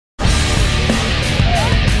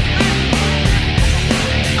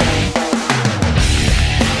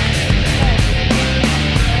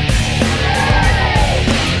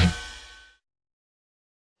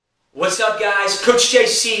What's up, guys? Coach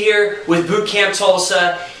JC here with Bootcamp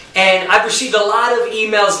Tulsa, and I've received a lot of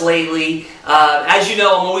emails lately. As you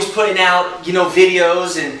know, I'm always putting out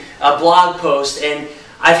videos and blog posts, and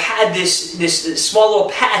I've had this small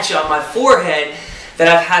little patch on my forehead that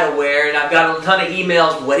I've had to wear, and I've got a ton of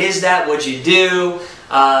emails. What is that? What'd you do?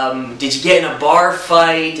 Did you get in a bar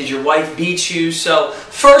fight? Did your wife beat you? So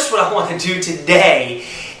first, what I want to do today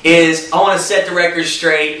is I want to set the record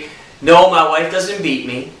straight. No, my wife doesn't beat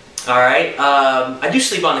me. Alright, I do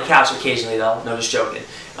sleep on the couch occasionally though, no, just joking.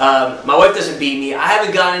 My wife doesn't beat me. I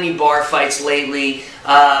haven't gotten any bar fights lately,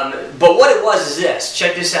 but what it was is this.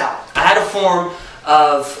 Check this out. I had a form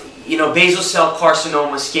of, basal cell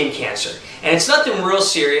carcinoma skin cancer. And it's nothing real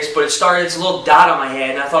serious, but it's a little dot on my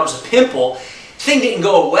head, and I thought it was a pimple. Thing didn't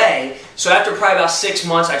go away, so after probably about 6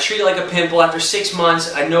 months, I treated it like a pimple. After 6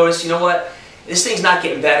 months, I noticed, you know what, this thing's not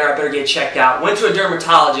getting better, I better get checked out. Went to a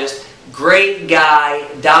dermatologist. Great guy,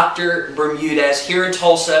 Dr. Bermudez, here in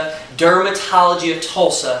Tulsa, Dermatology of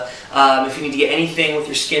Tulsa. If you need to get anything with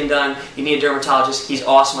your skin done, you need a dermatologist. He's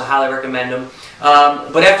awesome. I highly recommend him.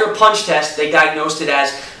 But after a punch test, they diagnosed it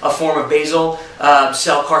as a form of basal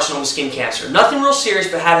cell carcinoma skin cancer. Nothing real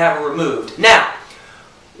serious, but had to have it removed. Now,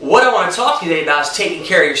 what I want to talk to you today about is taking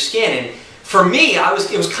care of your skin. And for me,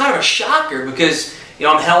 it was kind of a shocker because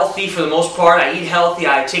I'm healthy for the most part. I eat healthy.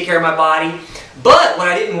 I take care of my body. But what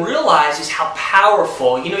I didn't realize is how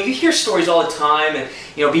powerful, you hear stories all the time and,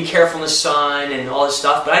 be careful in the sun and all this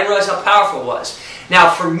stuff, but I didn't realize how powerful it was. Now,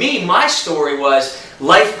 for me, my story was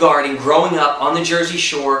lifeguarding, growing up on the Jersey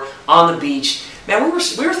Shore, on the beach. Man, we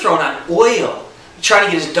were throwing on oil, trying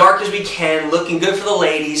to get as dark as we can, looking good for the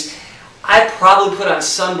ladies. I probably put on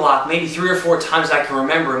sunblock maybe 3 or 4 times I can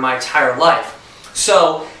remember in my entire life.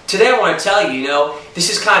 So, today I want to tell you, this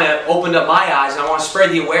has kind of opened up my eyes, and I want to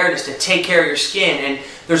spread the awareness to take care of your skin. And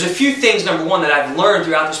there's a few things, number one, that I've learned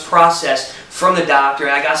throughout this process from the doctor.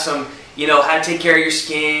 And I got some, how to take care of your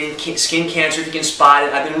skin cancer if you can spot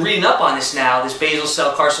it. I've been reading up on this now, this basal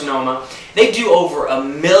cell carcinoma. They do over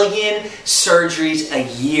 1 million surgeries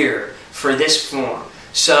a year for this form.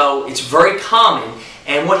 So it's very common.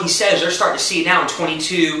 And what he says, they're starting to see it now in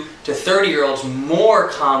 22 to 30-year-olds more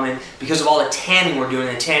common because of all the tanning we're doing,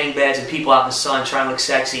 the tanning beds and people out in the sun trying to look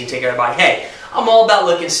sexy and take care of their body. Hey, I'm all about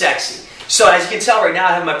looking sexy. So as you can tell right now,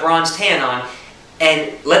 I have my bronze tan on.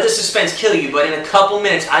 And let the suspense kill you, but in a couple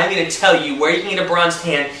minutes, I'm going to tell you where you can get a bronze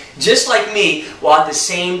tan just like me, while at the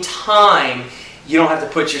same time, you don't have to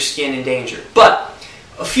put your skin in danger. But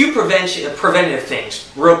a few preventative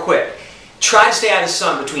things, real quick. Try to stay out of the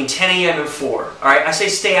sun between 10 a.m. and 4. Alright, I say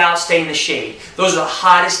stay out, stay in the shade. Those are the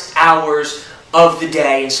hottest hours of the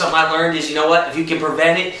day. And something I learned is, if you can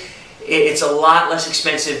prevent it, it's a lot less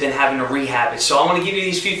expensive than having to rehab it. So I want to give you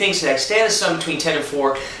these few things today. Stay out of the sun between 10 and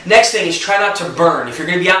 4. Next thing is try not to burn. If you're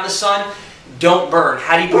going to be out in the sun, don't burn.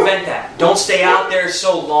 How do you prevent that? Don't stay out there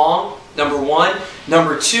so long, number one.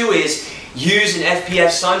 Number two is use an SPF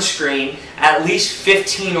sunscreen at least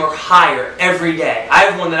 15 or higher every day. I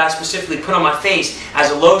have one that I specifically put on my face as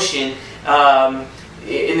a lotion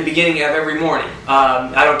in the beginning of every morning.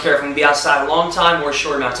 I don't care if I'm going to be outside a long time or a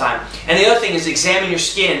short amount of time. And the other thing is examine your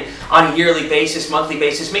skin on a yearly basis, monthly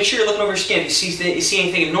basis. Make sure you're looking over your skin. If you see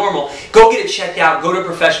anything abnormal, go get it checked out. Go to a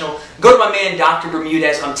professional. Go to my man, Dr.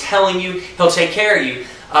 Bermudez. I'm telling you, he'll take care of you.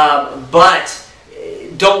 But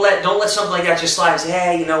don't let something like that just slide and say,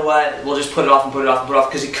 hey, you know what, we'll just put it off and put it off and put it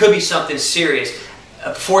off, because it could be something serious.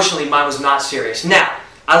 Fortunately, mine was not serious. Now,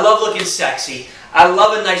 I love looking sexy. I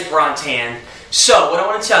love a nice bronze tan. So, what I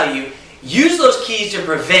want to tell you, use those keys to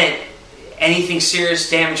prevent anything serious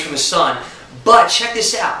damage from the sun. But check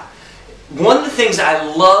this out. One of the things I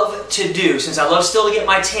love to do, since I love still to get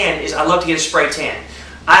my tan, is I love to get a spray tan.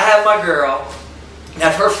 I have my girl, I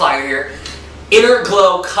have her flyer here, Inner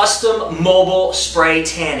Glow Custom Mobile Spray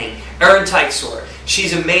Tanning, Erin Teitzor.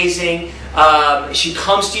 She's amazing. She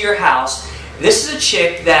comes to your house. This is a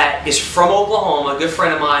chick that is from Oklahoma, a good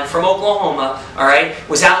friend of mine from Oklahoma, alright,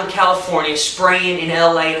 was out in California spraying in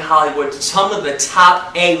LA and Hollywood some of the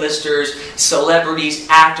top A-listers, celebrities,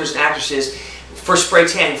 actors, and actresses for spray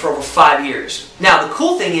tanning for over 5 years. Now, the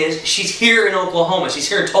cool thing is, she's here in Oklahoma. She's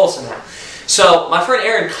here in Tulsa now. So my friend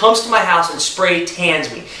Erin comes to my house and spray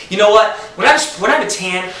tans me. You know what? When I have a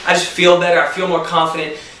tan, I just feel better. I feel more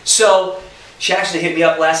confident. So she actually hit me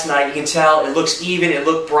up last night. You can tell it looks even. It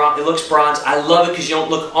looks bronze. I love it because you don't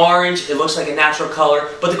look orange. It looks like a natural color.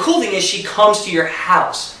 But the cool thing is she comes to your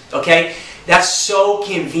house. Okay? That's so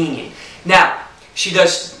convenient. Now she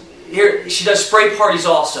does spray parties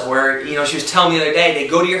also, where, she was telling me the other day, they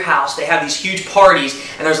go to your house, they have these huge parties,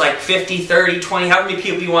 and there's like 50, 30, 20, however many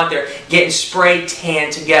people you want there, getting spray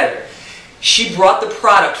tan together. She brought the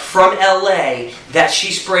product from LA that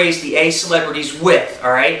she sprays the A celebrities with,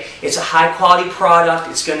 all right? It's a high quality product.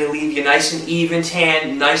 It's going to leave you nice and even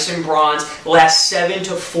tan, nice and bronze, lasts 7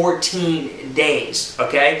 to 14 days,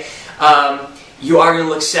 okay? You are going to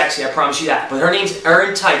look sexy, I promise you that. But her name's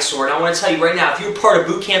Erin Tightsword. I want to tell you right now, if you're part of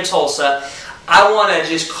Bootcamp Tulsa, I want to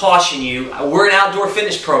just caution you. We're an outdoor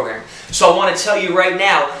fitness program. So I want to tell you right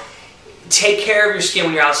now, take care of your skin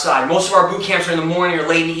when you're outside. Most of our boot camps are in the morning or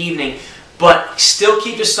late in the evening. But still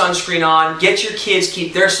keep your sunscreen on. Get your kids,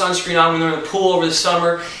 keep their sunscreen on when they're in the pool over the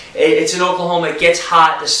summer. It's in Oklahoma. It gets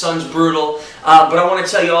hot. The sun's brutal. But I want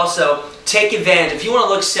to tell you also, take advantage. If you want to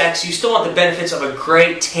look sexy, you still want the benefits of a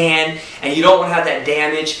great tan, and you don't want to have that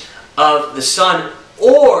damage of the sun.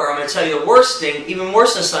 Or, I'm going to tell you the worst thing, even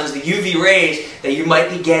worse than the sun, is the UV rays that you might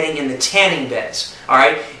be getting in the tanning beds.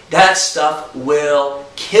 Alright? That stuff will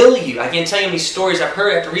kill you. I can't tell you how many stories I've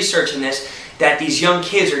heard after researching this, that these young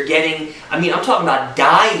kids are getting, I'm talking about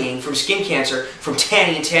dying from skin cancer from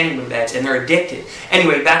tanning and tanning beds, and they're addicted.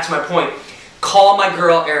 Anyway, back to my point. Call my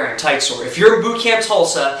girl Erin Tightsword. If you're in Bootcamp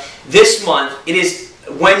Tulsa this month, it is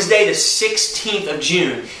Wednesday the 16th of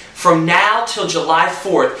June. From now till July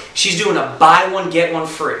 4th, she's doing a buy one, get one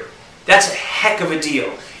free. That's a heck of a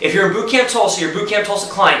deal. If you're in Bootcamp Tulsa, you're a Bootcamp Tulsa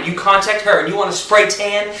client, you contact her and you want to spray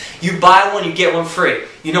tan, you buy one, you get one free.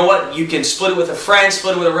 You know what? You can split it with a friend,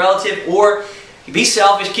 split it with a relative, or be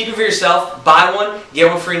selfish, keep it for yourself, buy one, get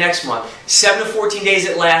one free next month. 7 to 14 days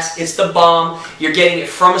it lasts, it's the bomb. You're getting it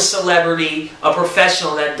from a celebrity, a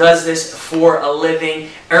professional that does this for a living.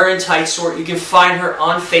 Erin Tightsword. You can find her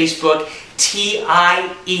on Facebook,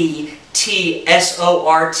 T-I-E-T-S-O-R-T,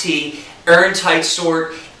 Erin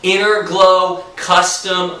Tightsword. Inner Glow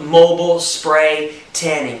Custom Mobile Spray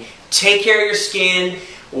Tanning. Take care of your skin.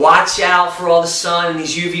 Watch out for all the sun and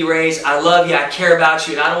these UV rays. I love you. I care about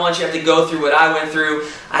you. And I don't want you to have to go through what I went through.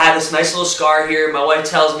 I have this nice little scar here. My wife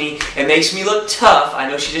tells me it makes me look tough. I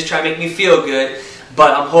know she's just trying to make me feel good.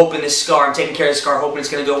 But I'm hoping this scar, I'm taking care of the scar, hoping it's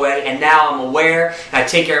going to go away. And now I'm aware, and I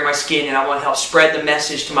take care of my skin, and I want to help spread the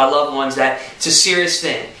message to my loved ones that it's a serious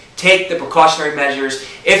thing. Take the precautionary measures.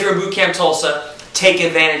 If you're in Bootcamp Tulsa, take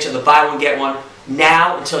advantage of the buy one, get one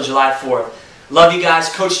now until July 4th. Love you guys.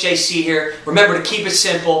 Coach JC here. Remember to keep it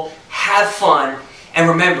simple, have fun, and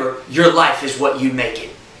remember, your life is what you make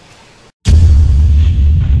it.